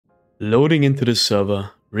Loading into the server,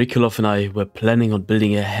 Rikolov and I were planning on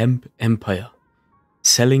building a hemp empire,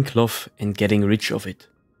 selling cloth and getting rich of it.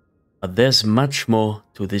 But there's much more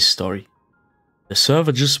to this story. The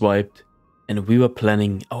server just wiped and we were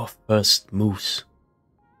planning our first moves.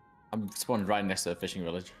 I'm spawned right next to the fishing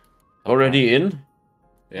village. Already in?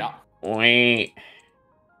 Yeah. Alrighty,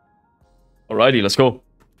 let's go.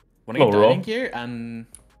 Wanna get diving gear and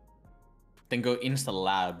then go insta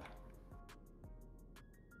lab.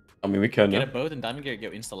 I mean, we can get a boat and diving gear,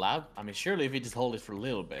 go insta lab. I mean, surely if we just hold it for a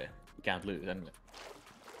little bit, we can't lose anyway.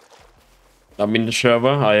 I'm in the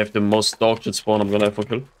server. I have the most dog shit spawn I'm gonna ever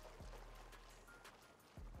kill.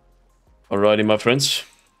 Alrighty, my friends.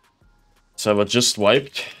 Server just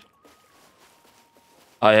wiped.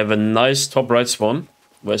 I have a nice top right spawn.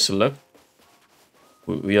 Where's the left?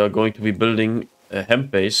 We are going to be building a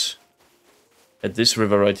hemp base at this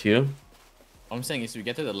river right here. What I'm saying is, we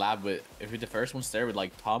get to the lab with if we're the first ones there with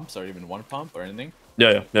like pumps or even one pump or anything.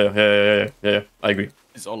 Yeah. I agree.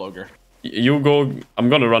 It's all ogre. You go. I'm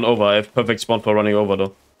gonna run over. I have perfect spawn for running over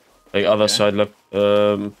though. Like other side left.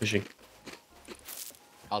 Fishing.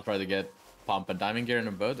 I'll try to get pump and diving gear in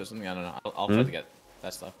a boat or something. I don't know. I'll try to get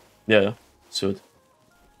that stuff. Yeah. Suit.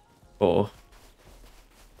 Oh.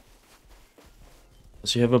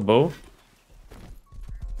 Does he have a bow?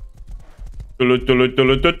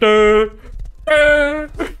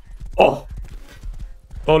 Oh!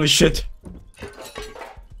 Holy shit!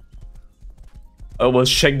 I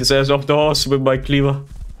almost shanked his ass off the horse with my cleaver.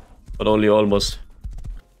 But only almost.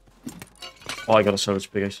 Oh, I got a savage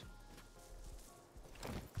pickaxe.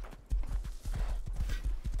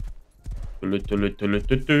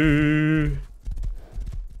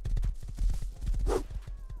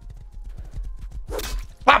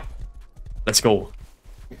 Let's go.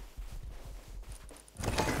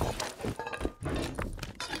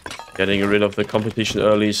 Getting rid of the competition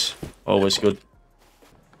early is always good.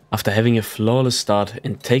 After having a flawless start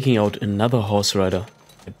and taking out another horse rider,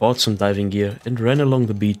 I bought some diving gear and ran along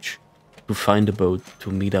the beach to find a boat to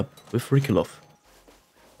meet up with Rikolov.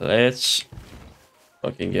 Let's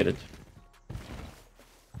fucking get it.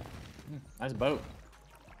 Nice boat.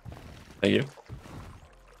 Thank you.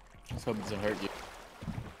 Let's hope it doesn't hurt you.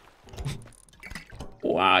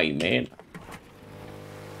 Why, man?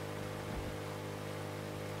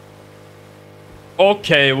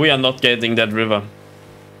 Okay, we are not getting that river.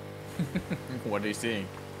 What are you seeing?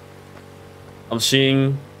 I'm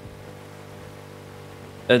seeing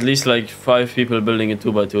at least like 5 people building a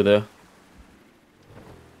 2x2 there.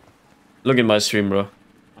 Look at my stream, bro.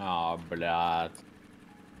 Oh, blood.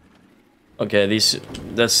 Okay,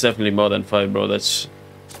 that's definitely more than 5, bro. That's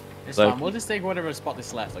it's like, fine. We'll just take whatever spot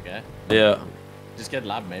is left, okay? Yeah. Just get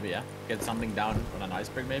lab, maybe, yeah? Get something down on an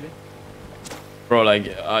iceberg, maybe? Bro, like,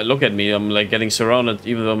 look at me. I'm like getting surrounded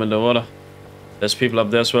even though I'm in the water. There's people up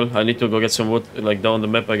there as well. I need to go get some wood, like down the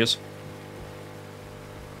map, I guess.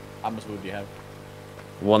 How much wood do you have?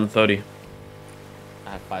 130. I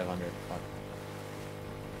have 500. Fuck.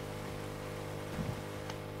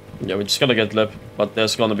 Yeah, we just gotta get lab, but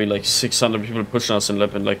there's gonna be like 600 people pushing us in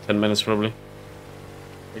lab in like 10 minutes probably.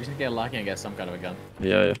 We just need to get lucky and get some kind of a gun.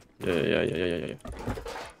 Yeah.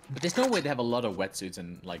 But there's no way they have a lot of wetsuits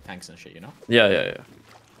and like tanks and shit, you know? Yeah.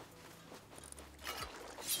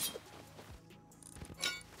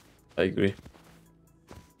 I agree.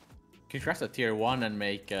 Can you craft a tier 1 and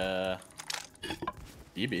make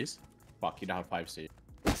BBs? Fuck, you don't have 5C.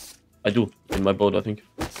 I do, in my boat, I think.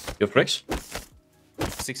 You have frags?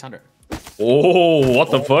 600. Oh,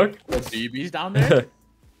 what the fuck? The BBs down there?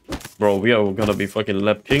 Bro, we are gonna be fucking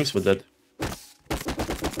lab kings with that.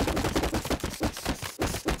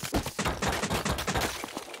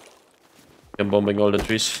 I'm bombing all the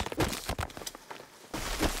trees.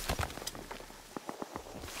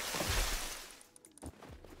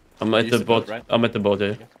 I'm at the boat. Right? I'm at the boat,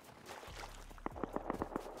 yeah.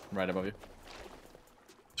 Right above you.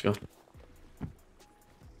 Let's go.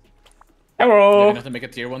 Hello! You have to make a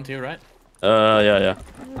tier 1 too, right? Yeah.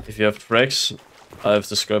 If you have frags, I have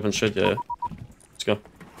the scrap and shit, yeah. Let's go.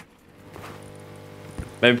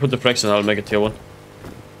 Maybe put the frags and I'll make a tier 1.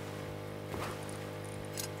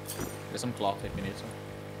 There's some cloth if you need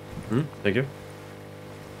some. Thank you.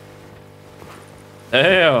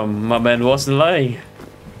 Damn, my man wasn't lying.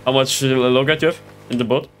 How much logger do you have in the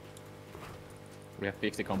boat? We have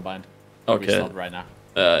 50 combined. Okay. We stop right now.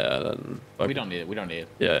 Yeah, then... Fuck. We don't need it. We don't need it.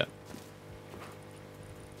 Yeah.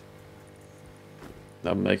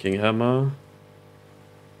 I'm making hammer.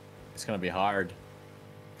 It's gonna be hard.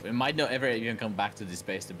 We might not ever even come back to this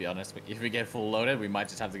base, to be honest. If we get full loaded, we might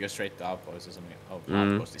just have to go straight to outpost or something. Oh,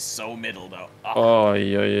 outpost is so middle, though. Oh,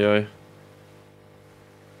 yeah.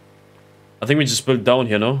 I think we just build down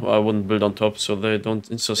here, no? I wouldn't build on top so they don't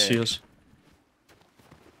insta-see us.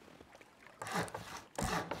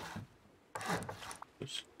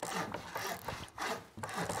 Oops.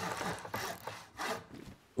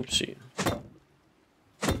 Oopsie.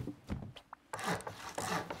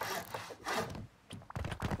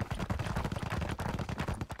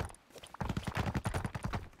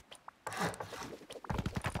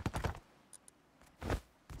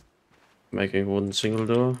 Making one single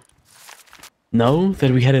door. Now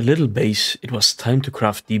that we had a little base, it was time to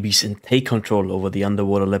craft DBs and take control over the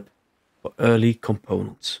underwater lab for early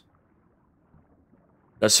components.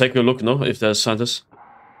 Let's take a look, no? If there's scientists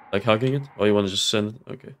like hugging it, or you want to just send it?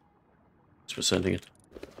 Okay, just sending it.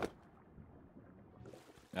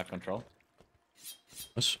 Have control.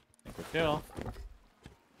 Yes. Kill.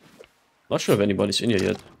 Not sure if anybody's in here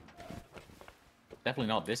yet. Definitely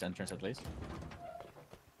not this entrance, at least.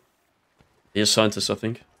 Here's scientists, I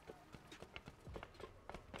think.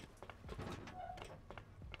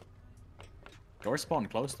 Door spawn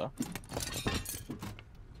closed though.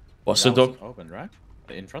 Was the dog? Open, right?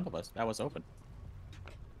 In front of us. That was open.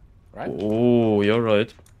 Right? Oh, you're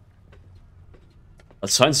right. That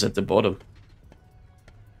sign's at the bottom.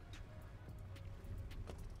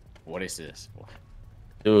 What is this?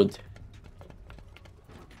 Dude.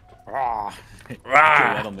 Ah.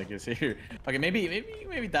 I don't think it's here. Okay, maybe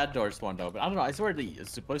that door spawned open. I don't know. I swear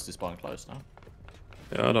it's supposed to spawn close now.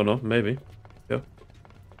 Yeah, I don't know. Maybe. Yeah.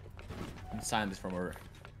 Sign this from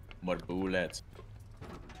more bullets.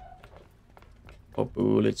 Oh,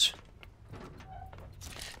 bullets.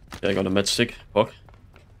 Yeah, I got a matchstick. Fuck.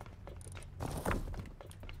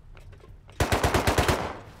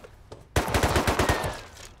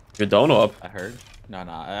 You're down or up? I heard. No,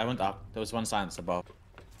 I went up. There was one science above.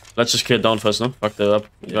 Let's just clear down first, no? Fuck that up.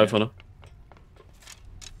 Guy for now.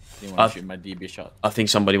 You want to shoot my DB shot? I think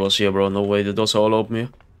somebody was here, bro. No way. The doors are all open here.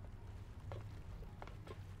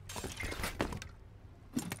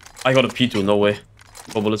 I got a P2. No way.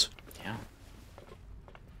 4 bullets. Yeah.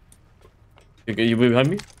 You behind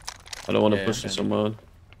me? I don't want to push someone.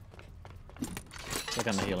 Look,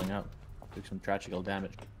 I'm healing up. Took some tragical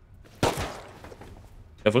damage.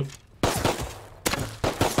 Careful.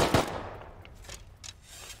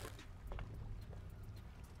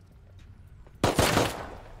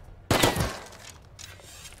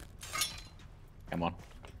 Come on.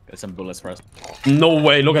 Got some bullets for us. No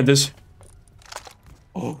way. Look at this.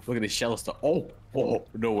 Oh, look at these shells. Oh,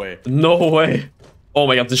 no way. No way. Oh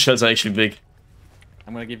my god, the shells are actually big.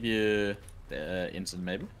 I'm gonna give you the instant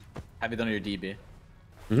maybe. Have you done your DB?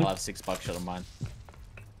 I'll have 6 buckshot on mine.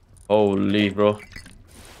 Holy, bro.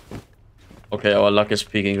 Okay, our luck is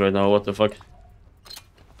peaking right now. What the fuck?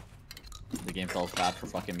 The game felt bad for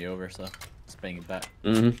fucking me over, so it's paying it back.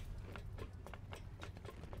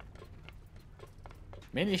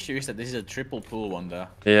 Main issue is that this is a triple pool one though.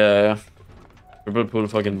 Yeah. Triple pool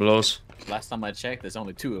fucking blows. Last time I checked, there's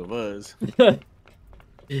only 2 of us.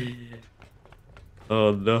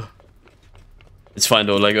 Oh no. It's fine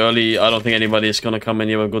though, like early, I don't think anybody is gonna come in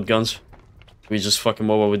here with good guns. We just fuck him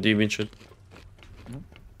over with DB and shit.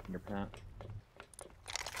 100%.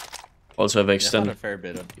 Also have extended. Yeah, I found a fair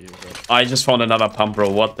bit of you, but... I just found another pump, bro.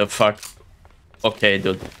 What the fuck? Okay,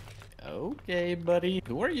 dude. Okay, buddy.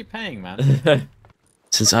 Who are you paying, man?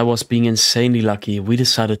 Since I was being insanely lucky, we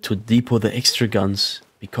decided to depot the extra guns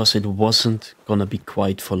because it wasn't gonna be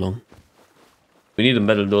quiet for long. We need a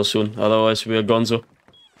metal door soon, otherwise we are gonzo.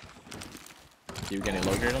 Do you get any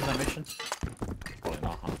low grade on that mission? Probably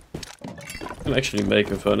not, huh? I can actually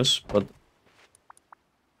make a furnace, but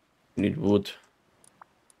we need wood.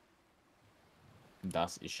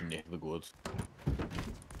 Das ist nicht so gut.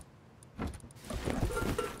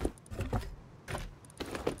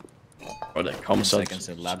 Or that comes 10 out. seconds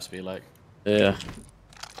in labs be like. Yeah.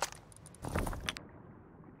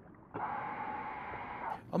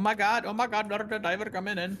 Oh my god, murder diver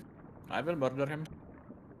coming in. I will murder him.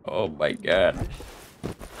 Oh my god.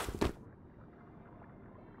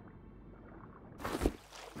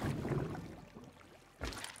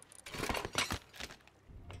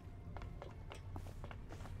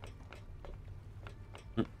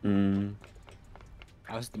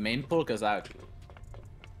 How's the main pool? Cause out.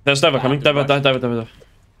 There's diver coming. Diver. I'm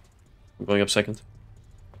going up second.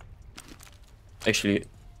 Actually,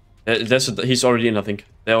 he's already in, I think.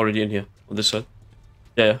 They're already in here, on this side.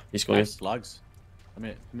 Yeah, he's going in. Slugs.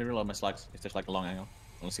 Let me reload my slugs, if there's like a long angle.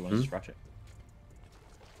 Unless you want to just rush it.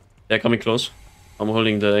 They're coming close. I'm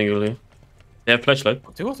holding the angle here. They have flashlight.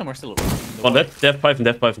 2 of them are still... One dead. They have Python.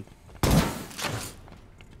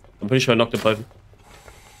 I'm pretty sure I knocked the Python.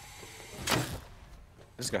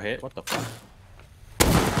 This guy hit. What the fuck?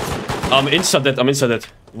 I'm inside that. I'm inside that.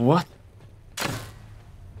 What?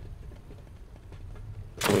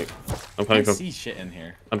 Wait, I'm coming from. See shit in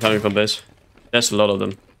here. I'm coming from base. There's a lot of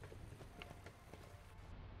them.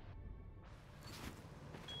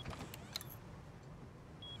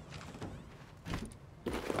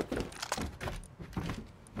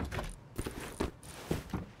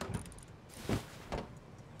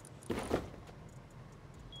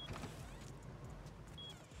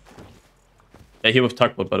 Yeah, he with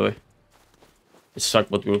tugboat, by the way. It's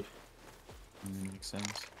tugboat group. Makes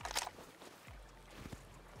sense.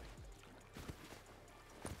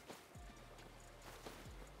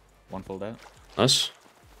 One pulled out. Nice.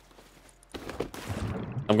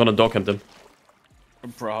 I'm gonna dog him them.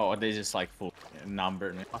 Bro, are they just like full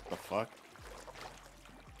number? What the fuck?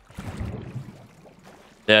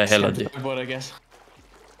 Yeah, hella they. Tugboat, I guess.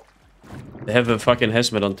 They have a fucking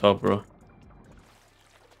hazmat on top, bro.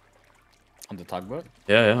 On the tugboat?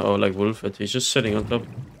 Yeah, yeah. Oh, like Wolf. He's just sitting on top.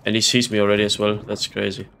 And he sees me already as well. That's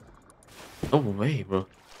crazy. No way, bro.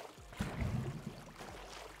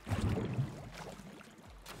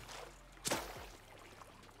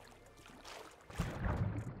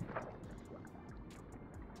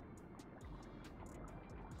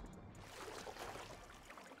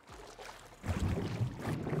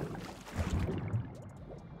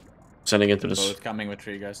 Sending into this. Boat coming with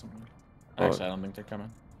 3 guys. Oh. Actually, I don't think they're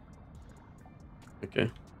coming.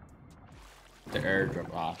 Okay. The airdrop.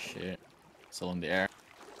 Ah, shit. Still in the air.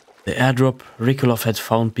 The airdrop Rikolov had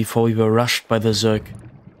found before we were rushed by the Zerg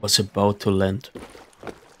was about to land.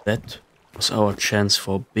 That was our chance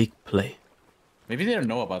for a big play. Maybe they don't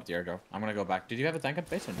know about the airdrop. I'm gonna go back. Did you have a tank at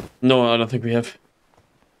base or no? No, I don't think we have.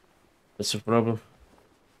 That's a problem.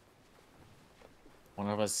 One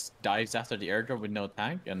of us dives after the airdrop with no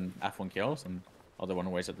tank and F1 kills, and other one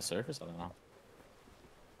waits at the surface. I don't know.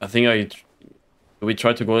 I think do we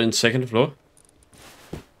try to go in second floor?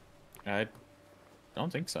 I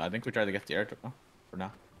don't think so. I think we try to get the airdrop now, for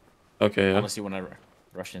now. Okay, yeah. Unless you want to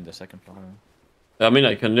rush in the second floor. I mean,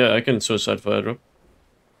 I can suicide for airdrop.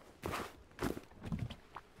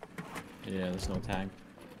 Yeah, there's no tank.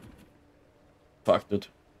 Fuck, dude.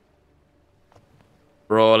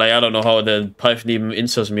 Bro, like, I don't know how the Python even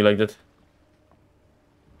inserts me like that.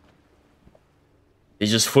 He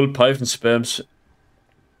just full Python spams.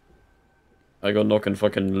 I got knocked in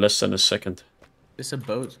fucking less than a second. It's a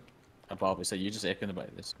boat above. So you just aircon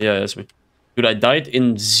about this. Yeah, that's me. Dude, I died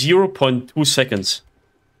in 0.2 seconds.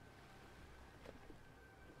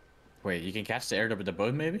 Wait, you can catch the airdrop with the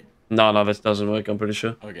boat, maybe? No, that doesn't work, I'm pretty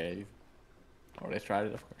sure. Okay. Oh, they tried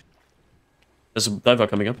it, of course. There's a diver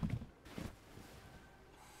coming up.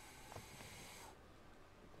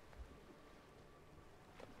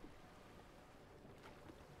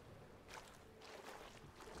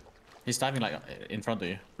 He's diving like in front of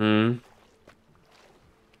you. Hmm.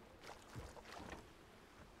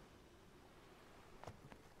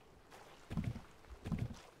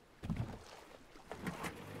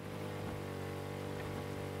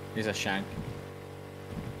 He's a shank.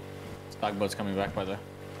 Tugboat's coming back, by the way.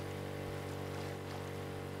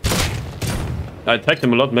 I attacked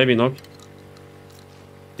him a lot, maybe not.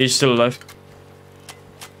 He's still alive.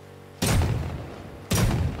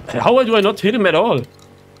 How do I not hit him at all?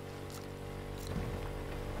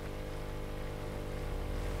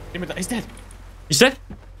 He's dead! He's dead?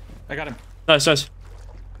 I got him. Nice, nice.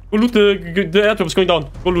 Go loot the airdrop is going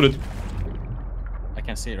down. Go loot it. I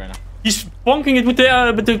can't see it right now. He's bonking it with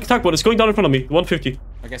the tugboat. It's going down in front of me. 150.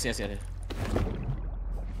 I guess, yes.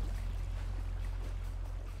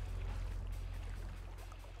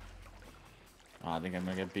 Oh, I think I'm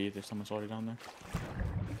gonna get beat if someone's already down there.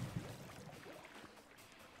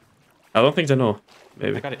 I don't think they know.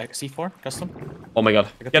 Maybe. I got it. C4 custom. Oh my god.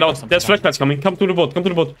 Get out. There's flashbacks coming. Come to the boat. Come to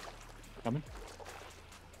the boat. Coming.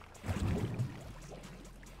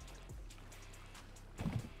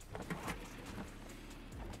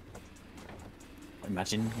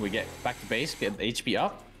 Imagine we get back to base, get the HP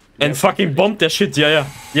up. And fucking bomb that shit. Yeah.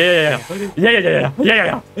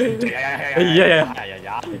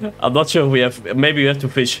 I'm not sure we have. Maybe we have to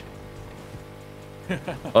fish.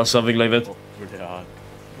 Or something like that. Oh, really hard.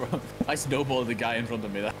 Bro, I snowballed the guy in front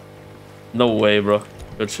of me. No way, bro.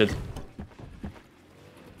 Good shit.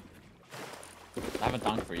 I have a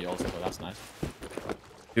dunk for you also, so that's nice.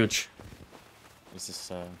 Huge. This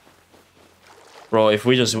is Bro, if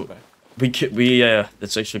we just okay. yeah,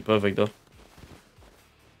 that's actually perfect though.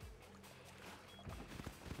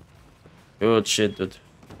 Good shit, dude.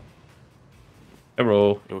 Hey,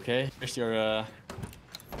 bro. You okay? Here's your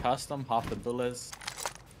custom, half the bullets.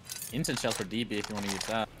 Instant shell for DB if you want to use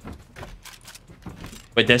that.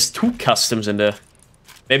 Wait, there's 2 customs in there.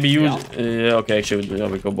 Maybe you... Yeah, okay, actually, yeah,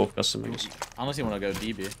 we go both custom, I guess. Unless you want to go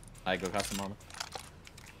DB. I go custom on it.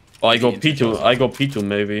 Oh, I go P2. I go P2,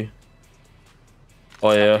 maybe.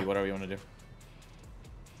 Oh, yeah. Whatever you want to do.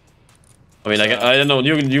 I mean, I don't know.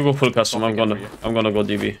 You go full custom. I'm gonna go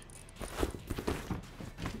DB.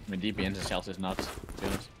 I mean, DB into shells is nuts, to be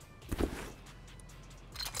honest.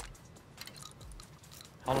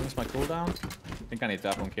 How long is my cooldown? I think I need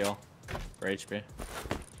that one kill for HP.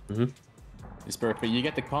 It's perfect. You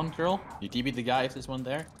get the control, you DB the guy if there's one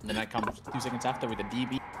there, and then I come 2 seconds after with the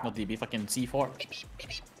DB, not DB, fucking C4.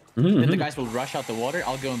 Then the guys will rush out the water.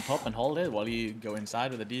 I'll go on top and hold it while you go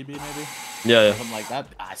inside with a DB maybe. Yeah, yeah. Something like that.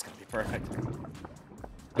 It's gonna be perfect.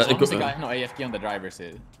 As long as the guy has no AFK on the driver's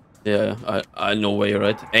seat. Yeah, I no way,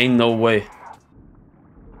 right? Ain't no way.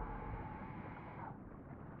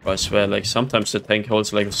 I swear, like, sometimes the tank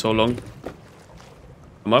holds, like, so long.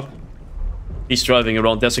 Come up. He's driving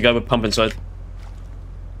around. There's a guy with pump inside.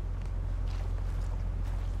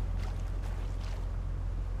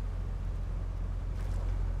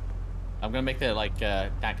 I'm gonna make the, like,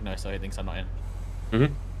 tank noise so he thinks I'm not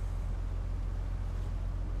in.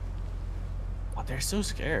 Oh, they're so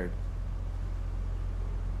scared.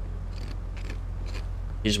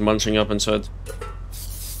 He's munching up inside.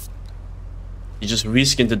 He just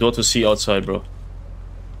reskinned the door to see outside, bro.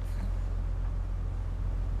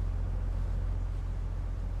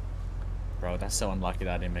 Bro, that's so unlucky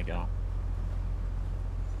that I didn't make it on.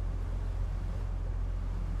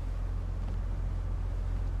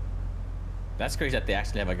 That's crazy that they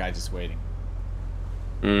actually have a guy just waiting.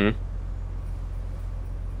 Is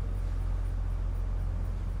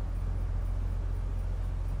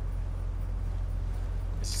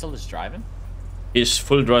he still just driving? He's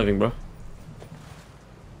full driving, bro.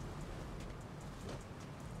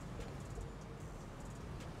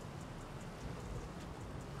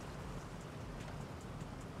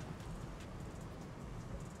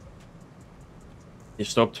 He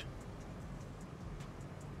stopped.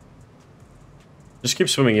 Just keep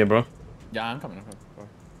swimming here, bro. Yeah, I'm coming. Bro.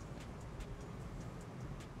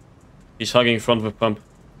 He's hugging front with pump.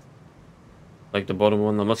 Like the bottom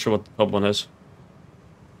one. I'm not sure what the top one is.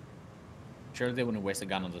 Sure they wouldn't waste a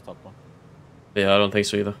gun on the top one. Yeah, I don't think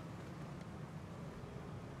so either.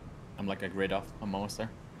 I'm like a grid off. I'm almost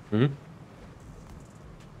there.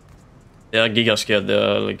 Yeah, Giga scared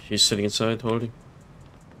there. Like, he's sitting inside holding.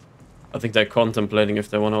 I think they're contemplating if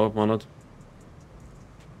they want to open or not.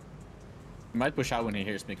 He might push out when he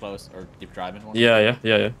hears me close or keep driving. Yeah.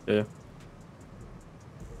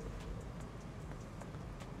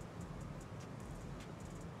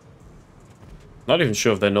 Not even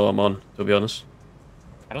sure if they know I'm on, to be honest.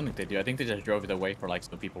 I don't think they do. I think they just drove it away for like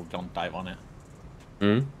so people don't dive on it.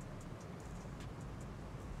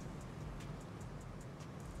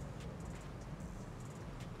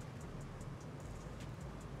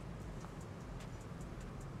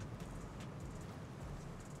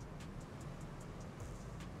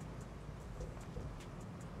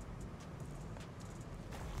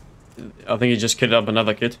 I think he just killed up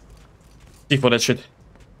another kid. See for that shit.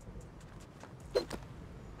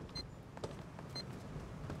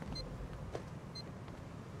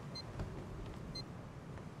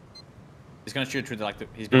 He's gonna shoot through the, like,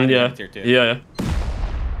 he's behind the tier 2. Yeah.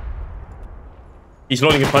 He's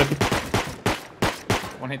loading a pipe.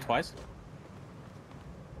 One hit twice.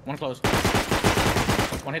 One close.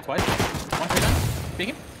 One hit twice. One prison.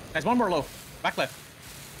 Peeking. There's one more low. Back left.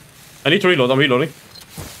 I need to reload. I'm reloading.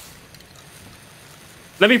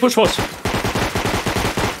 Let me push force.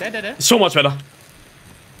 Dead. So much better.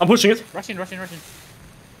 I'm pushing it. Rushing.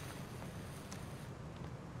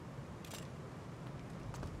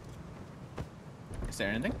 Is there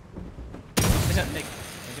anything? Is that Nick?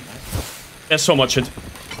 Nice. There's so much shit.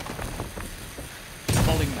 I'm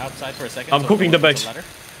holding outside for a second. I'm cooking the bags.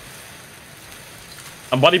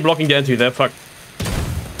 I'm body blocking the entry there. Fuck.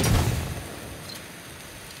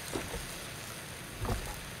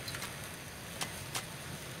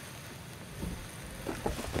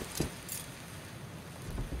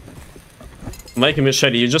 Make him a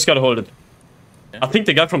shady. You just gotta hold it. Yeah. I think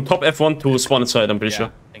the guy from top F1 to spawn inside. I'm pretty sure.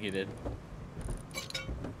 I think he did.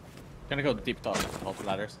 Gonna go deep top all the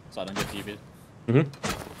ladders so I don't get TV'd.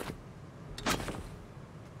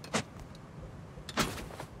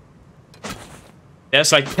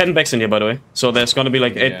 There's like 10 backs in here, by the way. So there's gonna be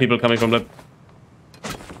like 8 people coming from left.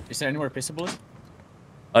 Is there anywhere pistol bullets?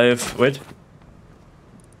 I have... Wait.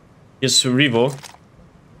 Here's Revo.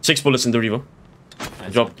 6 bullets in the Revo. I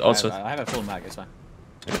dropped outside. I have a full mag, it's fine.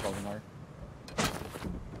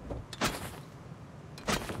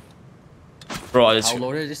 Bro, it's... How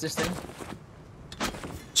loaded is this thing?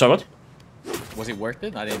 Sorry, what? Was it worth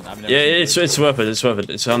it? I've never Yeah, seen it's worth it. It's worth it.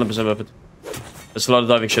 It's 100% worth it. There's a lot of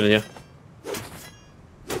diving shit in here.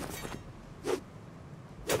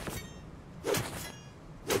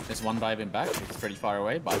 There's one diving back. It's pretty far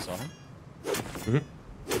away, but I saw him. Mm-hmm.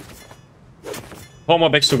 4 more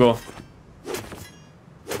bags to go.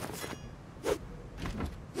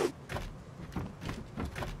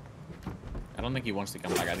 I don't think he wants to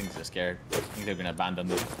come back. I think he's just scared. I think they're gonna abandon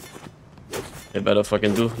this. They better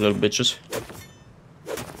fucking do, little bitches.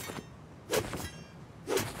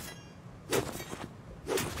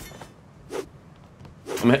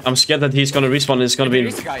 I'm scared that he's gonna respawn and it's gonna be...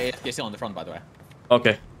 There's a guy still on the front, by the way.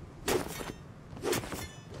 Okay.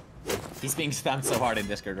 He's being spammed so hard in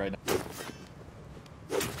Discord right now.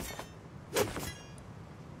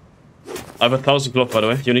 I have 1,000 cloth, by the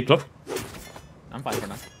way. You need cloth? I'm fine for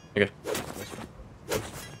now. Okay.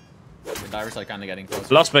 The divers are kind of getting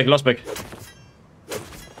close. Last bag, last bag.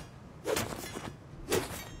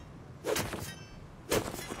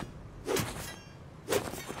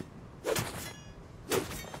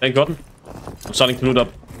 Thank God. I'm starting to loot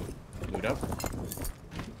up. Loot up?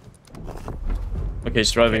 Okay,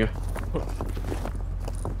 he's driving.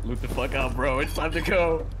 Loot the fuck up, bro. It's time to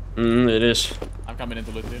go. It is. I'm coming into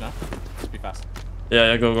loot too now. Just be fast.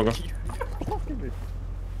 Yeah, go, go, go.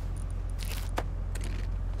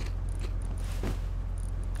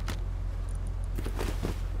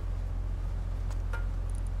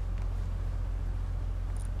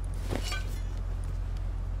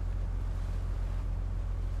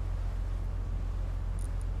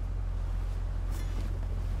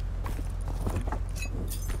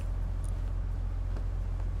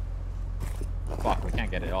 Fuck, we can't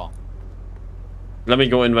get it all. Let me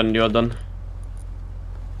go in when you're done.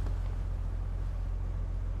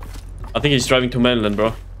 I think he's driving to mainland,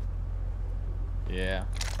 bro. Yeah.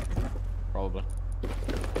 Probably.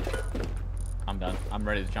 I'm done. I'm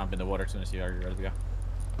ready to jump in the water as soon as you're ready to go.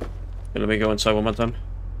 Okay, let me go inside one more time.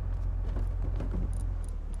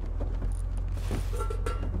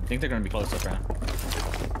 I think they're gonna be close up right now.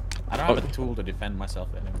 I don't have a tool to defend myself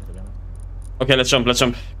anymore, to be honest. Okay, let's jump, let's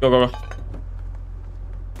jump. Go, go, go.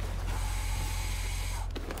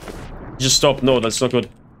 Just stop. No, that's not good.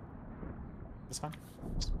 That's fine.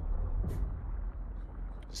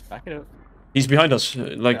 Just back it up. He's behind us.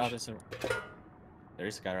 Like... Yeah, there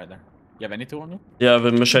is a guy right there. You have any tool on you? Yeah, I have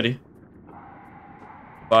a machete.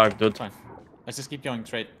 Fuck, dude. Fine. Let's just keep going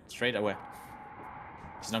straight away.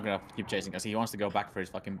 He's not gonna keep chasing us. He wants to go back for his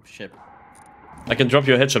fucking ship. I can drop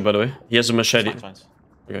you a headshot, by the way. He has a machete. It's fine.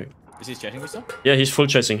 Okay. Is he chasing me still? Yeah, he's full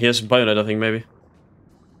chasing. He has bayonet, I think, maybe.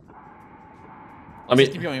 Let's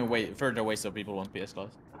just keep going further away so people won't be as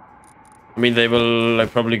close. I mean, they will like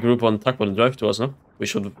probably group on tugboat and drive to us, no? We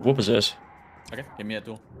should whoop his ass. Okay, give me a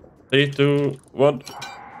tool. 3, 2, 1.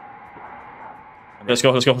 Let's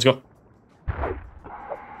go, let's go, let's go.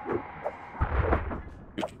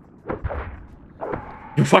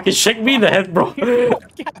 You fucking shake me in the head, bro.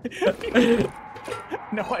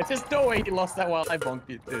 No, I just no way he lost that while I bonked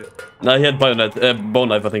you too. Nah, he had bayonet, bone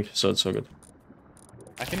knife, I think, so it's so good.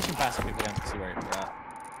 I can even pass people again to see where you're at.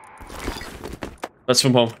 Let's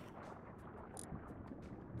swim home.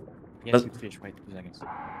 Yes, good fish. Wait 2 seconds.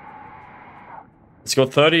 Let's go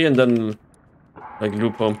 30 and then like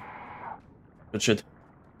loop home. Good shit.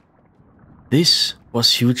 This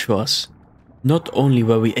was huge for us. Not only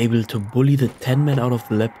were we able to bully the 10 men out of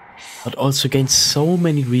the lab, but also gained so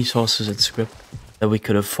many resources and script that we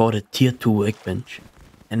could afford a tier 2 workbench.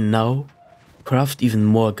 And now, craft even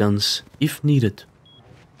more guns if needed.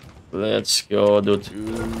 Let's go, dude.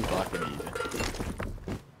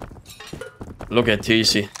 Look at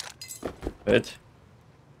TC. Right?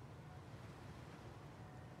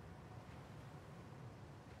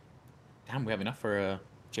 Damn, we have enough for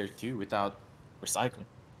tier 2 without recycling.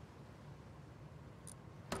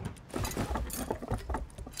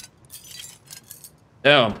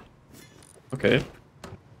 Yeah. Okay.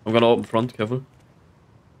 I'm gonna open front, careful.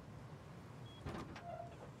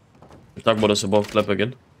 The tugboat is above flap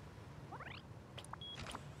again.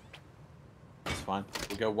 It's fine.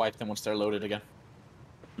 We'll go wipe them once they're loaded again.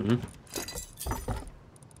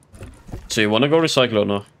 So you wanna go recycle or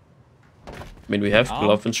no? I mean, we have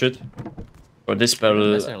glove and shit. Or this barrel...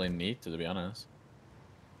 Don't necessarily need to be honest.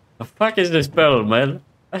 The fuck is this barrel, man?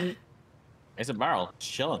 It's a barrel. It's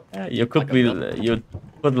chilling. Yeah, you could be... You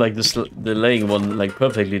put like the laying one like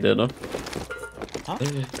perfectly there, no? Huh?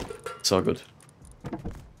 It's all good.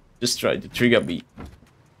 Just try to trigger me.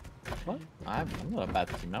 What? I'm not a bad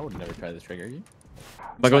team. I would never try to trigger you.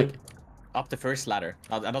 Am I going... Up the first ladder.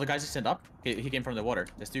 Another guy just sent up. He came from the water.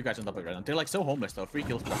 There's 2 guys on top of it right now. They're like so homeless though. 3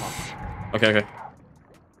 kills per half. Okay, okay.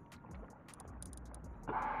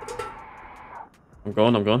 I'm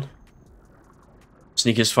going.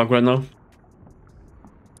 Sneaky as fuck right now.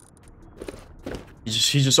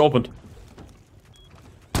 He just opened.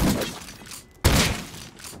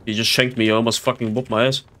 He just shanked me. He almost fucking whooped my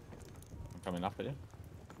ass. I'm coming up with you.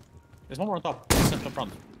 There's one more on top. He's in the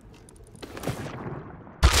front.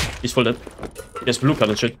 He's full dead. He has blue card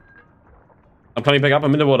and shit. I'm coming back up.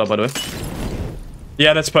 I'm in the water, by the way.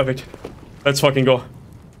 Yeah, that's perfect. Let's fucking go.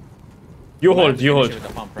 You hold. With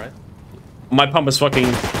the pump, right? My pump is fucking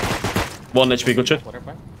 1 HP. Good shit.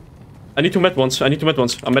 I need to med once.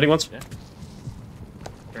 I'm medding once. Yeah.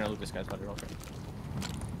 We're gonna loot this guy's body real quick.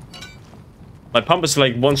 My pump is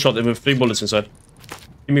like 1 shot with 3 bullets inside.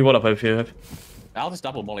 Give me water pipe if you have. I'll just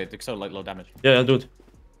double molly. It takes so like low damage. Yeah, do it.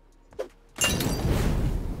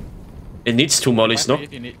 It needs 2 mollies, no?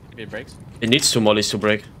 If it breaks. It needs 2 mollies to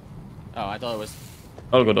break. Oh, I thought it was.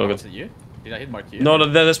 All good. Was it you? Did I hit mark you? No,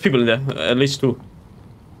 there's people in there. At least 2.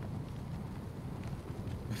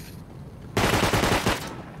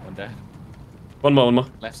 One dead. One more.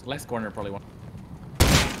 Left corner probably one.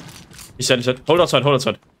 He said. Hold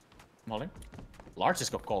outside. Molly. Large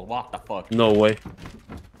just got called. What the fuck? No way.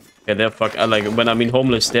 Yeah, they're fuck. I like when I mean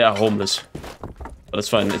homeless, they are homeless. But it's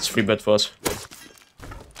fine. It's free bet for us.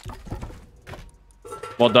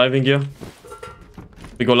 More diving gear.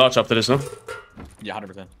 We go large after this, no? Yeah,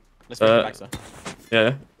 100%. Let's break the back, sir.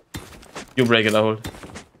 Yeah. You break it, I hold.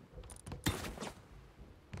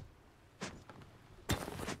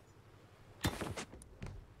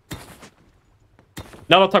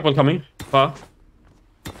 Another attack one coming. Far.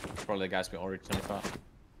 Probably the guys we already 25.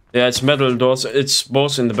 Yeah, it's metal doors. It's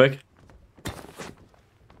both in the back.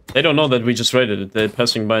 They don't know that we just raided it. They're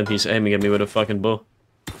passing by and he's aiming at me with a fucking bow.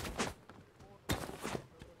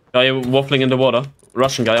 Guy waffling in the water.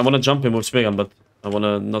 Russian guy. I wanna jump him with spear gun, but I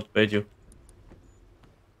wanna not bait you. You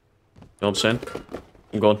know what I'm saying?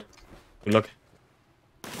 I'm gone. Good luck.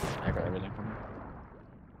 I got everything from him.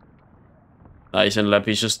 Nah, he's in lab.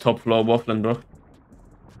 He's just top floor waffling, bro.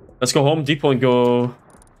 Let's go home, depot, and go.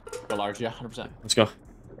 Go large, yeah, 100%. Let's go.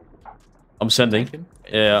 I'm sending.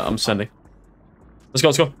 Yeah, I'm sending.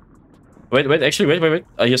 Let's go. Wait. Actually, wait.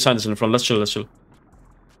 I hear signs in the front. Let's chill. You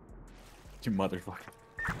motherfucker.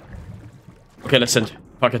 Okay, let's send.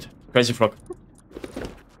 Fuck it. Crazy frog.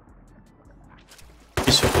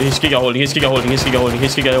 He's Giga holding.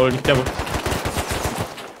 Careful.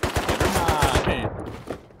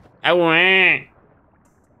 Ow.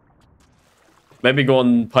 Maybe go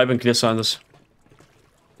on pipe and clear Sanders.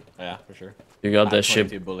 Yeah, for sure. You got that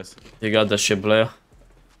ship. Bullets. You got that ship, player.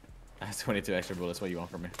 I have 22 extra bullets. What do you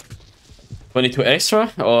want from me? 22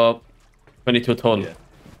 extra or 22 total? Yeah,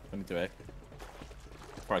 22 extra.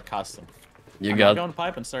 For a custom. You I'm got. Go on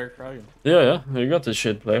pipe and start crouching. Yeah. You got this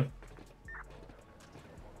shit, player.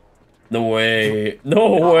 No way.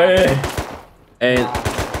 No way. And.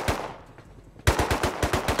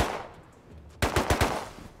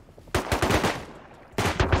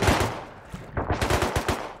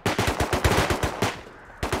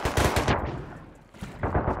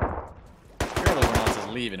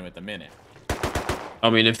 Leaving with a minute. I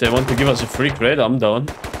mean, if they want to give us a free crate, I'm down.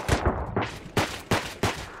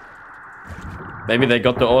 Maybe they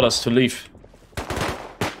got the orders to leave.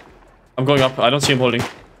 I'm going up. I don't see him holding.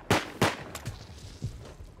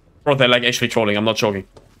 Bro, they're like actually trolling. I'm not joking.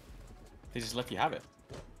 They just let you have it.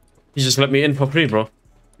 He just let me in for free, bro.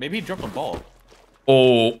 Maybe he dropped a ball.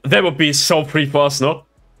 Oh, that would be so free for us, no?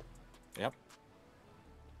 Yep.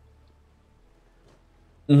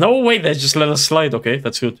 No way, they just let us slide. Okay,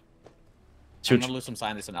 that's good. I'm gonna lose some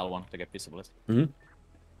scientists in L1 to get peaceable.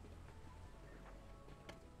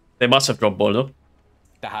 They must have dropped ball, no?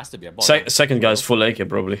 There has to be a ball. Second guy is full AK,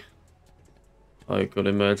 probably. I could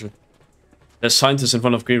imagine. There's scientists in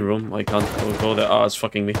front of green room. I can't go there. Ah, it's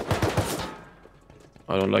fucking me.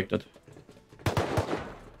 I don't like that.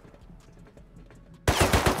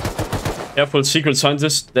 Careful, secret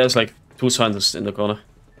scientist. There's like 2 scientists in the corner.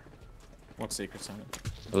 What secret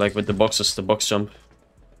scientist? Like with the boxes, the box jump.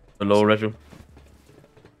 Below red room.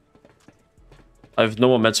 I have no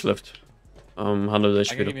more meds left. 100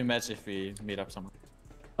 HP. I can give you meds if we meet up somewhere.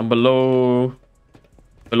 I'm below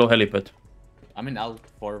helipad. I'm in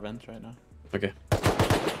L4 vent right now. Okay.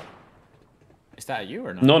 Is that you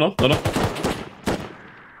or no? No.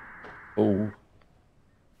 Oh.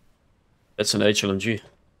 That's an HLMG.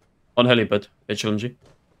 On helipad, HLMG.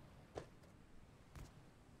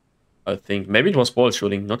 I think. Maybe it was ball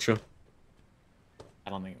shooting, not sure. I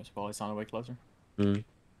don't think it was ball. It sounded way closer.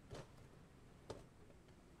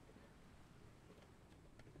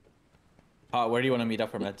 Where do you want to meet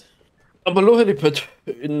up for med? I'm below helipad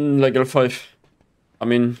in like L5. I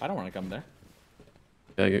mean, I don't want to come there.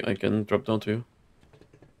 yeah, I can drop down to you.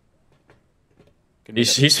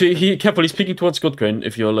 He careful. He's peeking towards good crane.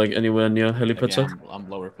 If you're like anywhere near helipad side. I'm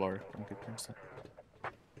lower floor.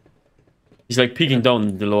 He's like peeking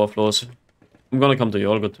down the lower floors. I'm gonna come to you.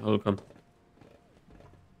 All good. I'll come.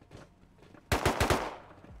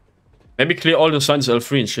 Maybe clear all the signs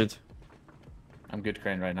L3 and shit. I'm good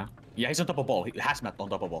crane right now. Yeah, he's on top of ball. He has met on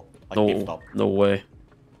top of ball. Like no way.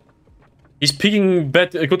 He's peeking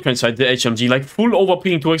bad good crane side, the HMG, like full over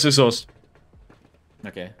peeking towards exhaust.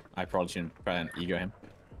 Okay, I probably shouldn't try and ego him.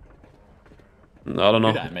 I don't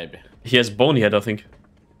know. Maybe. He has bony head, I think.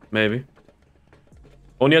 Maybe.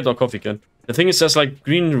 Bony head or coffee can. The thing is, there's like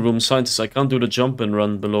green room scientists. I can't do the jump and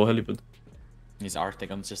run below helipad. He's Arctic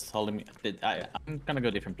and just holding me. I'm gonna go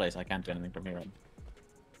a different place. I can't do anything from here.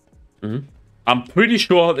 Right? I'm pretty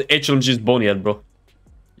sure the HMG is bony head, bro.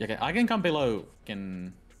 Yeah, okay, I can come below.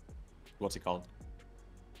 What's it called?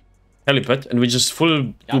 Helipad, and we just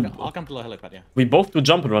full. Yeah, I'll come below helipad. Yeah. We both do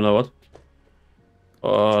jump and run or what?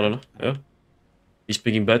 I don't know. Yeah. He's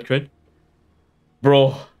picking bad crane.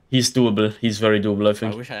 Bro, he's doable. He's very doable, I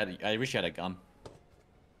think. I wish I had a gun.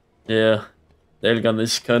 Yeah, the L gun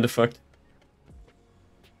is kind of fucked.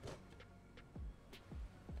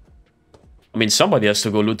 I mean, somebody has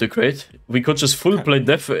to go loot the crate. We could just full play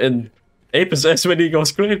def and ape his ass when he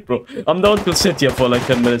goes crate, bro. I'm down to sit here for like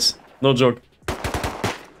 10 minutes. No joke.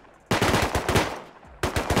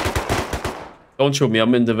 Don't shoot me.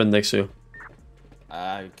 I'm in the vent next to you.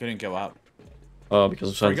 I couldn't go out. Oh, because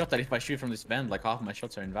of sand. I forgot that if I shoot from this vent, like half of my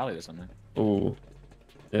shots are invalid or something. Oh,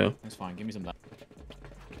 yeah. That's fine. Give me some.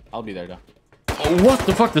 I'll be there though. Oh, what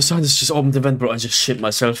the fuck? The scientist just opened the vent, bro. I just shit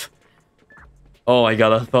myself. Oh my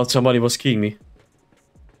god, I thought somebody was keying me.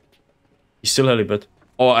 He's still helipad.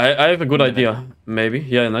 Oh, I have a good idea. Maybe.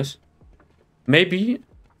 Yeah, nice. Maybe.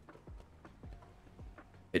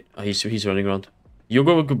 He's running around. You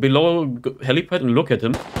go below helipad and look at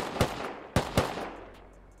him.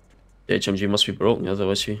 The HMG must be broken,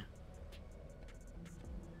 otherwise he...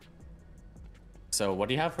 So, what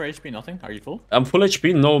do you have for HP? Nothing? Are you full? I'm full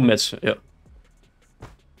HP, no meds, yeah.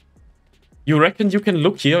 You reckon you can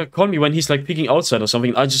look here? Call me when he's like peeking outside or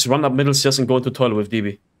something. I just run up middle stairs and go into toilet with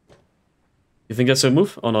DB. You think that's a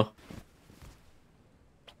move or no?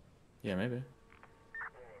 Yeah, maybe.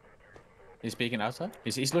 He's peeking outside?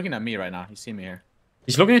 He's looking at me right now. He's seeing me here.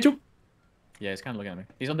 He's looking at you? Yeah, he's kind of looking at me.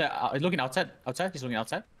 He's on the... he's looking outside. He's looking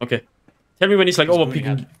outside. Okay. Tell me when he's like over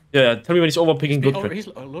peeking. Yeah, tell me when he's over peeking good crane. He's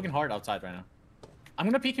looking hard outside right now. I'm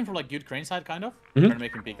gonna peek him from like good crane side, kind of. I'm gonna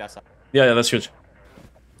make him peek that side. Yeah, that's huge.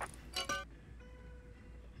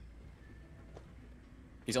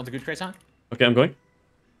 He's on the good crane side. Okay, I'm going.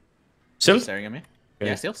 Still? He's staring at me. Okay.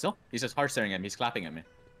 Yeah, still. He's just hard staring at me. He's clapping at me.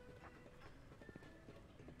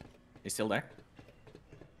 He's still there.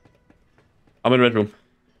 I'm in red room.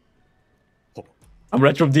 Oh. I'm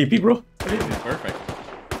red room DP, bro. Perfect.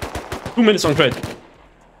 2 minutes on crate.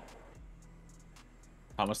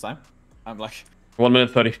 How much time? I'm like... 1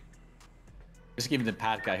 minute 30. Just giving the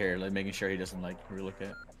pad guy here, like making sure he doesn't like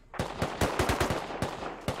relocate.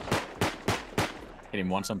 Hit him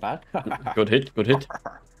once on pad. Good hit, good hit.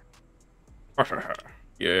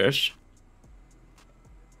 Yes.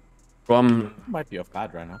 From... Might be off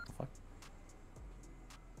pad right now. Fuck.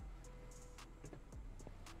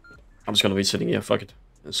 I'm just gonna be sitting here, fuck it.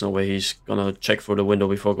 There's no way he's gonna check for the window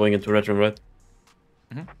before going into red room, right?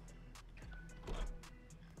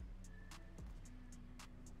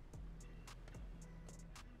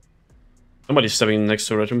 Somebody's stepping next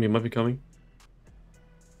to red room, he might be coming.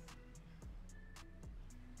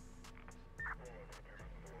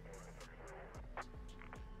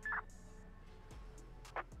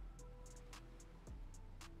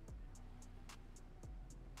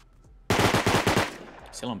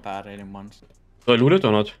 Still on pad, hit him once. Do I loot it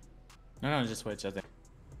or not? No, just wait, just there.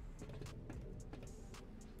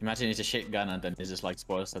 Imagine it's a shit gun and then it's just like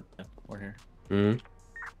spoils that we're here.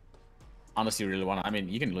 Honestly, really want to. I mean,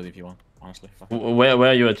 you can loot if you want, honestly. Where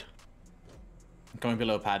are you at? I'm going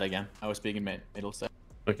below pad again. I was speaking middle step.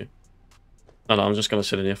 Okay. No, I'm just gonna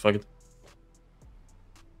sit in here, fuck it.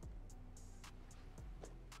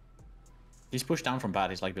 He's pushed down from pad,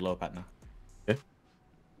 he's like below pad now. Okay.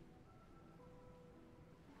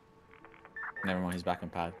 Never mind, he's back on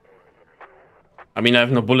pad. I mean, I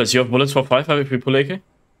have no bullets. You have bullets for 5 if we pull AK?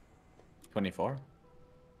 24.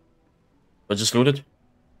 But just loot it?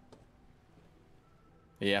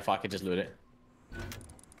 Yeah, fuck it, just loot it.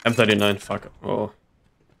 M39, fuck. Oh.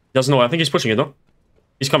 He doesn't know, I think he's pushing it, though.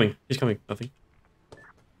 He's coming, I think.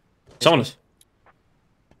 Someone is.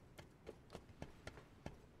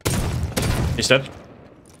 He's dead.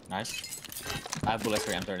 Nice. I have bullets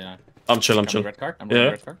for M39. I'm chill. Red card? I'm yeah.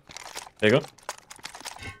 red card. There you go.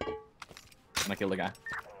 And I killed the guy.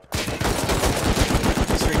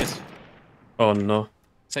 String is. Oh no.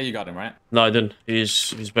 Say you got him, right? No, I didn't.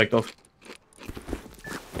 He's backed off.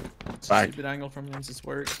 Back. Stupid angle from Lince's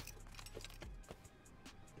work.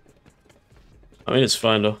 I mean, it's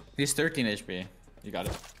fine though. He's 13 HP. You got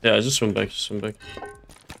it. Yeah, just swim back, swim back.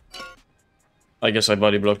 I guess I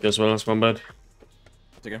body blocked as well, that's my bad.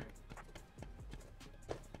 It's okay.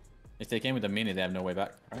 If they came with a mini, they have no way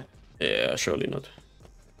back, right? Yeah, surely not.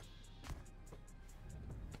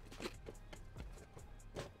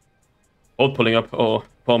 Boat pulling up. Oh,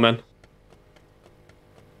 poor man.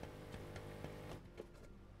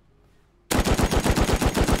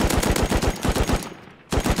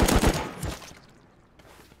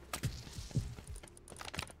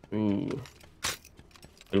 Ooh.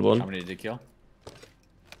 Kill one. How many did you kill?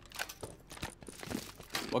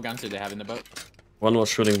 What guns did they have in the boat? One was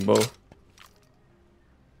shooting bow.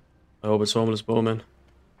 I hope it's homeless bowman.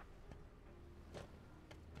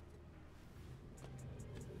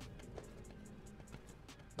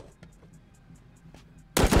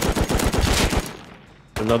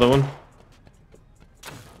 Another one.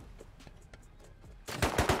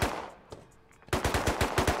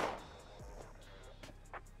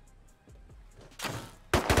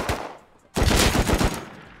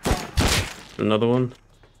 Another one.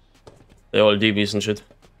 They're all DBs and shit.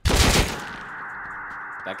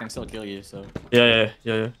 That can still kill you, so. Yeah.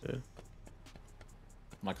 I'm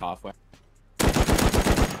like halfway.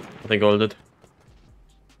 I think all did.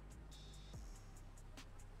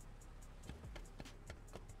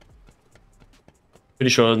 Pretty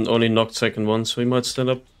sure I only knocked second one, so he might stand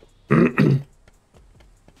up.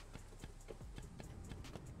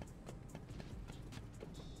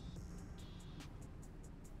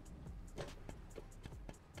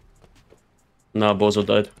 Nah, Bozo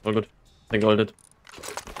died. All good. I think all did.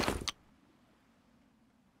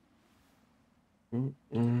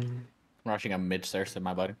 Rushing a mid stairs to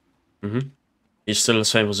my body. He's still in the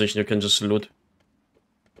same position, you can just loot.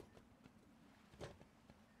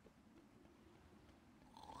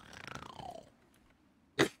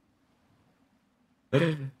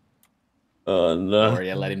 Oh no. Or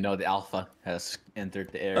yeah, let him know the alpha has entered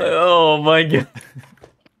the area. Oh my god.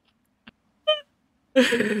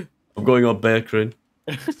 I'm going up bear crane.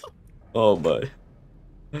 Oh my.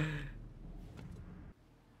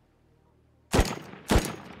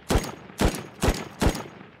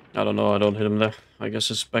 I don't know, I don't hit him there. I guess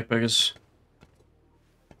his backpack is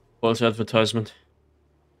false advertisement.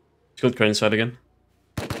 It's good crane side again.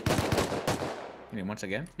 You mean once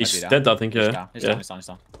again? He's dead, I think, yeah. He's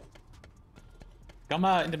down. Come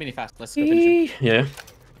in the mini fast, let's go finish him. Yeah.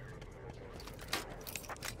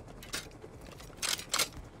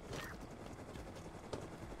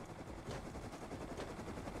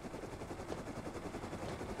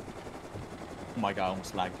 Oh my god, I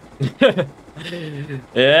almost lagged.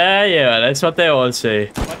 Yeah, that's what they all say.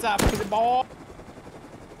 What's up, the ball?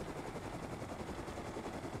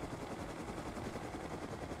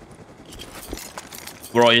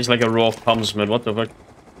 Bro, he's like a raw pumps, man. What the fuck?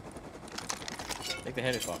 Take the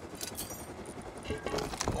headed shot.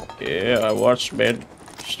 Yeah, I watched, man.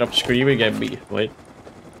 Stop screaming at me. Wait.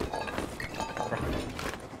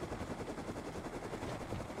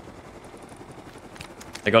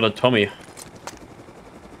 I got a Tommy.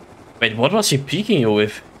 Wait, what was he peeking you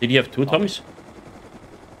with? Did he have two Tommies?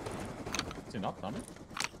 Is it not Tommy?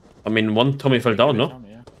 I mean, one Tommy fell down, no?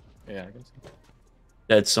 Tommy, yeah, I guess.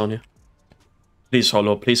 Yeah, it's down here. Please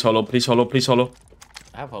hollow, please hollow, please hollow, please hollow.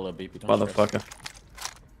 I have hollow BP, don't Motherfucker. stress.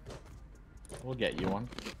 We'll get you one.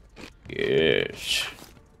 Yes.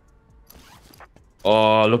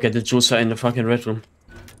 Oh, look at the juicer in the fucking red room.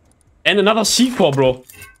 And another C4, bro.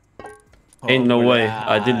 Ain't no way.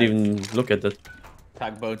 I didn't even look at that.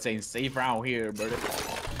 Tugboat saying safe around here, brother.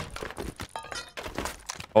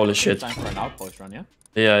 Holy shit. Time for an outpost run, yeah?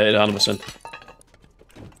 Yeah, 100%.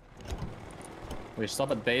 We stop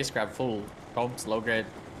at base, grab full comps, low grade,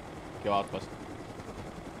 go outpost.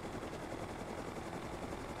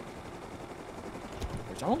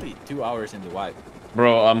 There's only 2 hours in the white.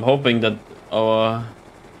 Bro, I'm hoping that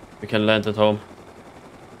we can land at home.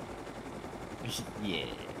 Yeah.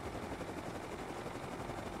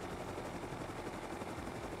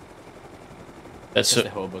 That's Just the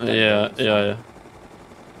hobo type yeah. boat,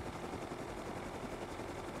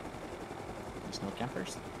 There's no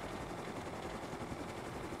campers.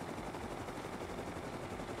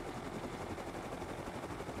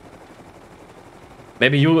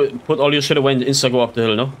 Maybe you put all your shit away and insta go up the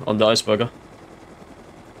hill, no? On the iceberger.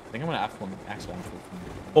 I think I'm gonna F1 X1.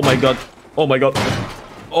 Oh my god. Oh my god.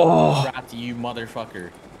 Oh. Rat you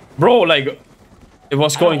motherfucker. Bro, like, it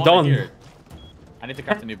was going down. I need to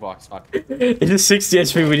craft a new box. Fuck. It is 60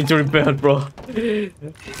 HP. We need to repair it, bro.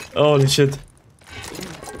 Holy shit.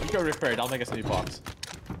 You go repair it. I'll make us a new box.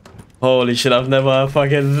 Holy shit. I've never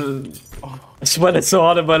fucking sweated so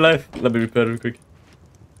hard in my life. Let me repair it real quick.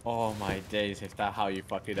 Oh my days, if that how you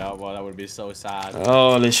fucked it up, well, that would be so sad.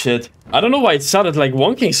 Holy shit. I don't know why it started like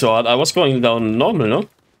wonking so hard. I was going down normal, no?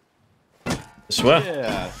 I swear.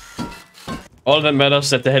 Yeah. All that matters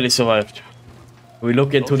that the heli survived. We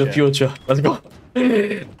look into the future. Let's go.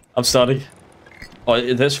 I'm starting. Oh,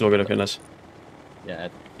 it is looking okay, nice. Yeah,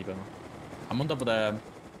 keep it. I'm on top of the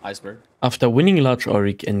iceberg. After winning a large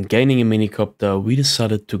Auric and gaining a minicopter, we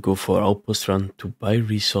decided to go for an outpost run to buy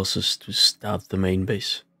resources to start the main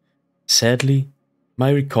base. Sadly,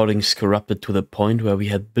 my recordings corrupted to the point where we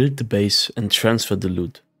had built the base and transferred the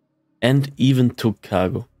loot. And even took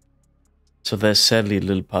cargo. So there's sadly a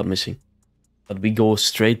little part missing. But we go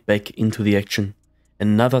straight back into the action.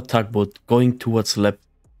 Another tugboat going towards the lab,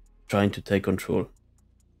 trying to take control.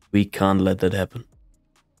 We can't let that happen.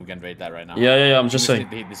 We can raid that right now. Yeah, I'm just saying.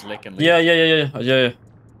 This lick and Yeah.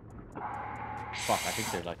 Fuck, I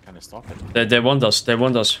think they're like kind of stopping. They want us,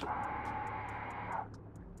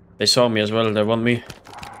 They saw me as well, they want me.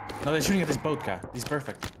 No, they're shooting at this boat, cat. He's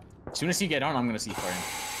perfect. As soon as you get on, I'm gonna see for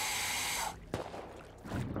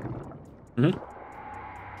him.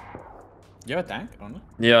 You have a tank, don't you?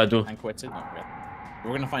 Yeah, I do. Tank quits it? No,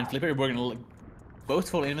 we're gonna find Flipper, we're gonna look both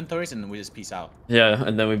full inventories and we just peace out. Yeah,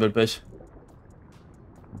 and then we build base.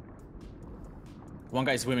 One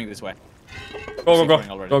guy's swimming this way. Go.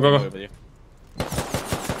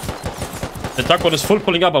 The tugboat is full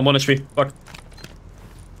pulling up, I'm on HP. Fuck.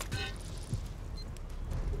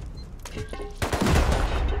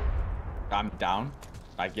 I'm down.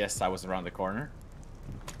 I guess I was around the corner.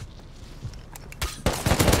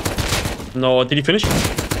 No, did he finish?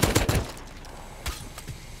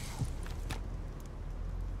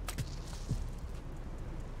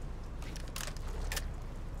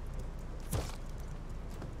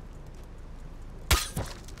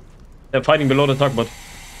 They're fighting below the tugboat.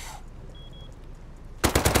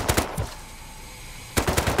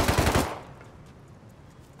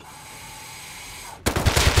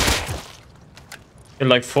 Hit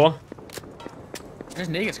like 4. There's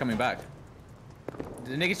niggas coming back.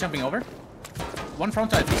 The niggas jumping over. One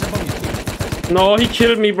front side, he's above you. No, he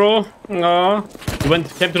killed me, bro. No. He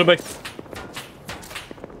came to the back.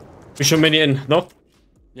 We should mini in, no?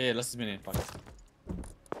 Yeah, let's just mini in, fuck it.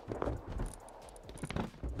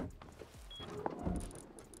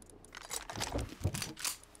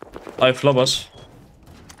 I have flobbers.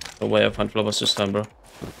 No way I find flobbers this time, bro.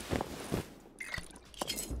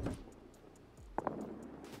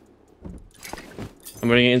 I'm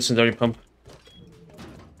running an incendiary pump.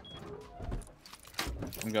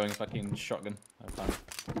 I'm going fucking shotgun.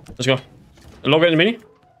 Let's go. Log in the mini?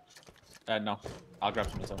 No. I'll grab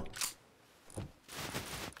some myself.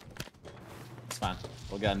 It's fine.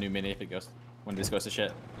 We'll get a new mini if it goes. When this goes to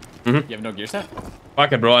shit. You have no gear set?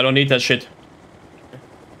 Fuck it, bro. I don't need that shit.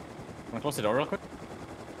 Wanna close the door real quick?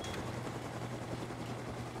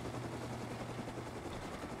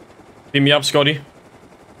 Beam me up, Scotty.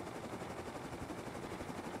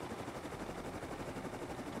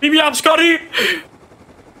 Beam me up, Scotty!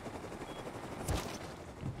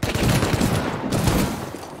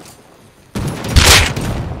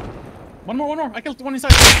 One more. I killed the one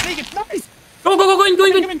inside. Take it. Nice. Go in.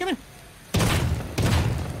 Come in.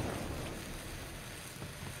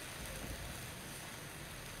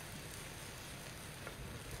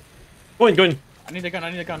 Go in. I need a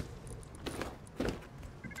gun. Do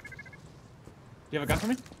you have a gun for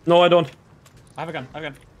me? No, I don't. I have a gun.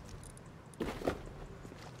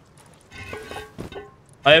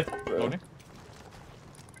 I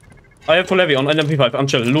have full heavy on NMP5. I'm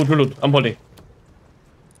chill. Loot. I'm holding.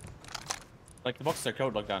 Like the boxes are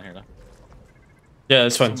code locked down here though. Yeah,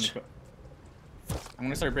 it's fine. I'm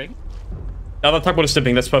gonna start breaking. The other tugboat is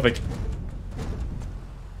slipping. That's perfect.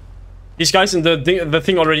 These guys in the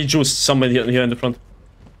thing already juiced somewhere here in the front.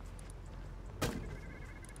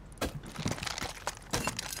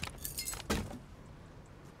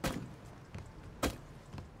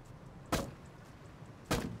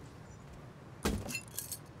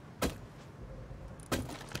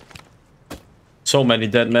 So many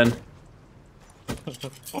dead men.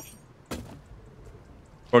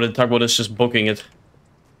 Or the tugboat is just booking it.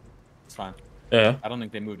 It's fine. Yeah. I don't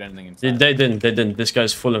think they moved anything inside. They didn't. This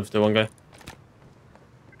guy's full of the one guy.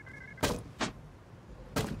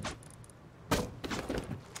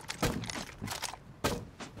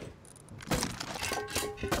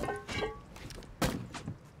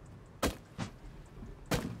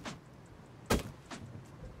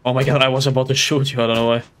 Oh my god, I was about to shoot you, I don't know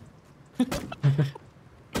why.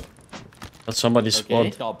 That's somebody's Okay,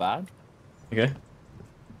 spawned. not bad. Okay.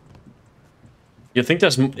 You think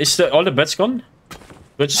there's... Is all the beds gone?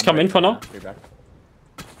 Do I just come in for now?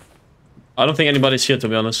 I don't think anybody's here, to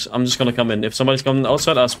be honest. I'm just gonna come in. If somebody's coming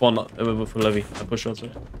outside, I'll spawn with Levy. I push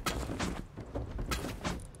outside.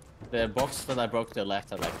 The box that I broke to the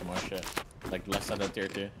left, I like the more shit. Like left side of tier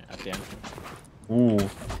 2 at the end. Ooh.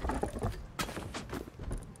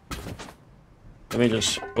 Let me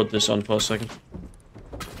just put this on for a second.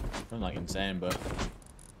 I'm like insane, but...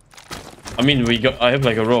 I mean, I have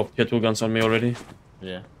like a rope. Tier 2 guns on me already.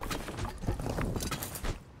 Yeah.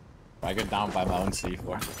 I got down by my own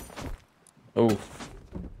C4. Oh.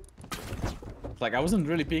 Like, I wasn't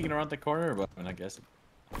really peeking around the corner, but I mean, I guess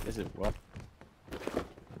it what?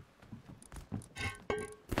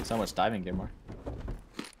 So much diving gear more.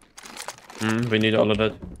 We need all of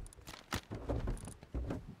that.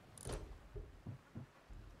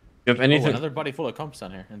 You have anything? Oh, another body full of comps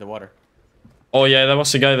down here in the water. Oh yeah, that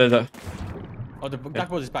was the guy that... Oh, the black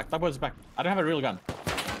boat is back. Black boat is back. I don't have a real gun.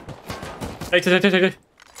 Take.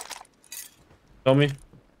 Tell me.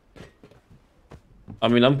 I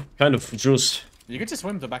mean, I'm kind of juiced. You could just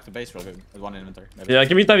swim to back to base real quick with one inventory. Maybe. Yeah,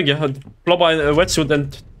 give me diving gear. Plop a wetsuit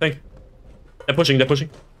and thing. They're pushing.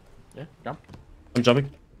 Yeah, jump. I'm jumping.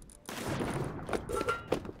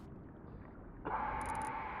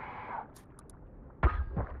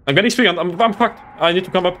 I'm getting speed. I'm fucked. I need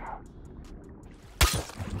to come up.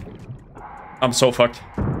 I'm so fucked.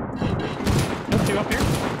 You up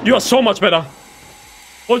here? You are so much better.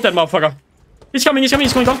 Hold that motherfucker. He's coming, he's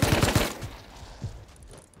going down.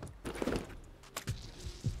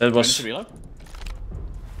 That was... Reload.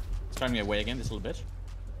 He's trying me away again, this little bitch.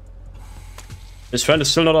 His friend is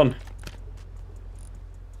still not on.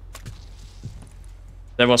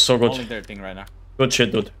 That was so good. Holding their thing right now. Good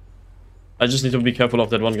shit, dude. I just need to be careful of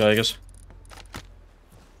that one guy, I guess.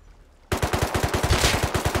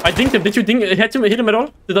 I dinged him. Did you hit him at all?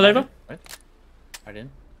 Did I ever? What? I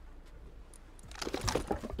didn't.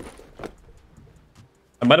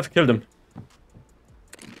 I might have killed him.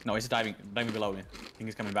 No, he's diving below me. I think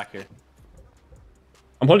he's coming back here.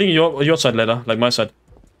 I'm holding your side ladder, like my side.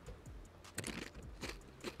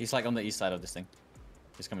 He's like on the east side of this thing.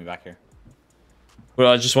 He's coming back here.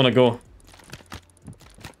 Well, I just want to go.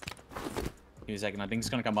 Give me a second. I think he's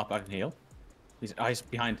gonna come up out and heal. He's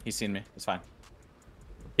behind. He's seen me. It's fine.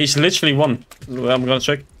 He's literally one. I'm gonna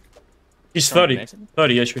check. He's 30.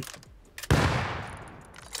 30 HP.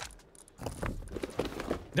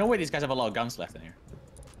 No way these guys have a lot of guns left in here.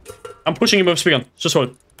 I'm pushing him with speed gun. Just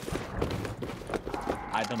hold.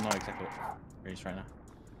 I don't know exactly where he's right now.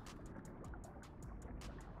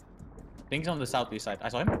 Things on the southeast side. I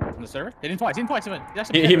saw him on the server. He didn't fight.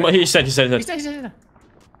 He said.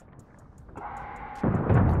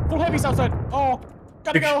 Full heavy's outside. Oh,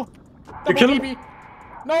 gotta go. You kill him? DB.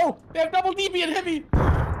 No, they have double DB and heavy.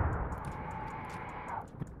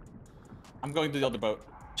 I'm going to the other boat.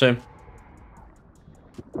 Same.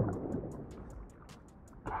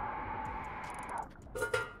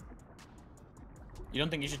 You don't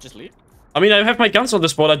think you should just leave? I mean, I have my guns on the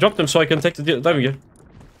spot. I dropped them so I can take the diving gear.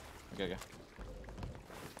 Okay.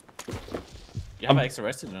 You have an extra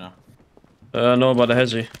rested or no? No, but I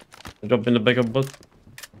has he. I dropped in the back of the boat.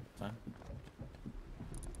 Fine.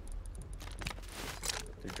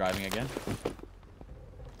 They're driving again.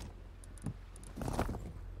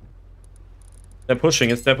 They're pushing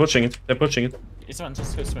it. It's one,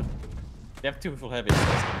 just swim. They have two full heavies. So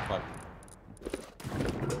that's gonna fuck.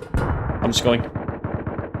 I'm just going.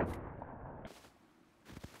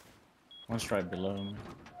 One's right below me.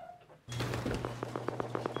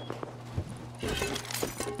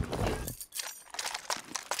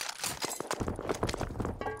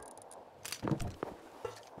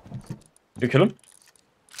 You kill him?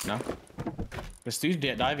 No. There's two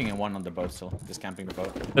diving and one on the boat still. Just camping the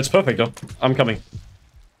boat. That's perfect though. I'm coming.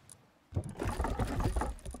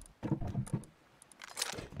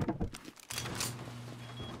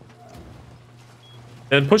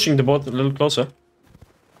 They're pushing the boat a little closer.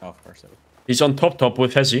 Oh, of course. He's on top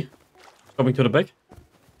with Hezzy. Coming to the back.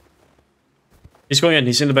 He's going in.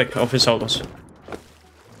 He's in the back of his house.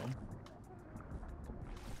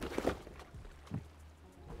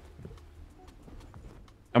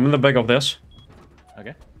 I'm in the back of theirs.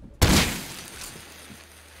 Okay.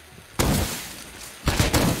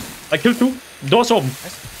 I killed two. Doors open.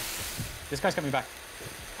 Nice. This guy's coming back.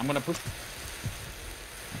 I'm gonna push.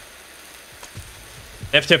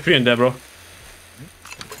 FTF3 in there, bro.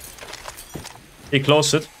 He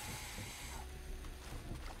closed it.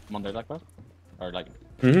 I'm on there like that? Or like...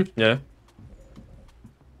 Yeah.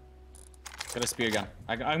 Got a spear gun.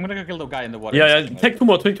 I'm gonna go kill the guy in the water. Yeah, yeah, take 2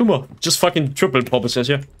 more, take 2 more. Just fucking triple pop, it says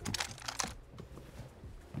here.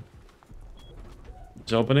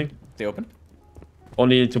 It's opening. They open?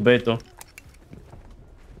 Only to bait though.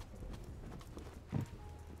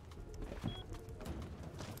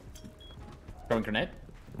 Throwing grenade.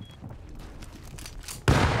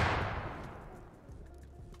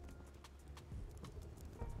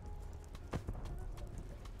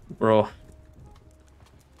 Bro.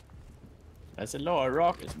 That's a lot of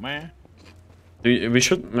rockets, man. We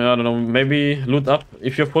should, I don't know, maybe loot up.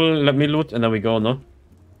 If you're full, let me loot and then we go, no?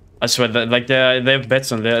 I swear, that, like, they have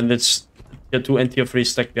bets on there and it's tier 2 and tier 3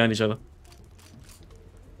 stacked behind each other.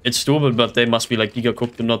 It's doable, but they must be like giga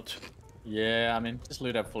cooked to not. Yeah, I mean, just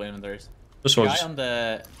loot up full inventories. Just The guy on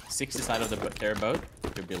the 60 side of their boat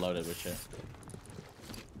could be loaded with shit.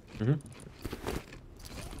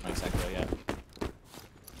 Exactly, yeah.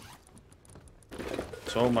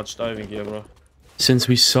 So much diving here, bro. Since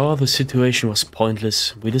we saw the situation was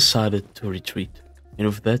pointless, we decided to retreat. And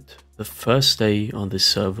with that, the first day on this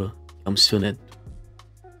server comes to an end.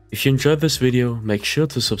 If you enjoyed this video, make sure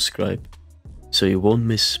to subscribe so you won't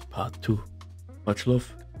miss part 2. Much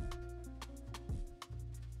love.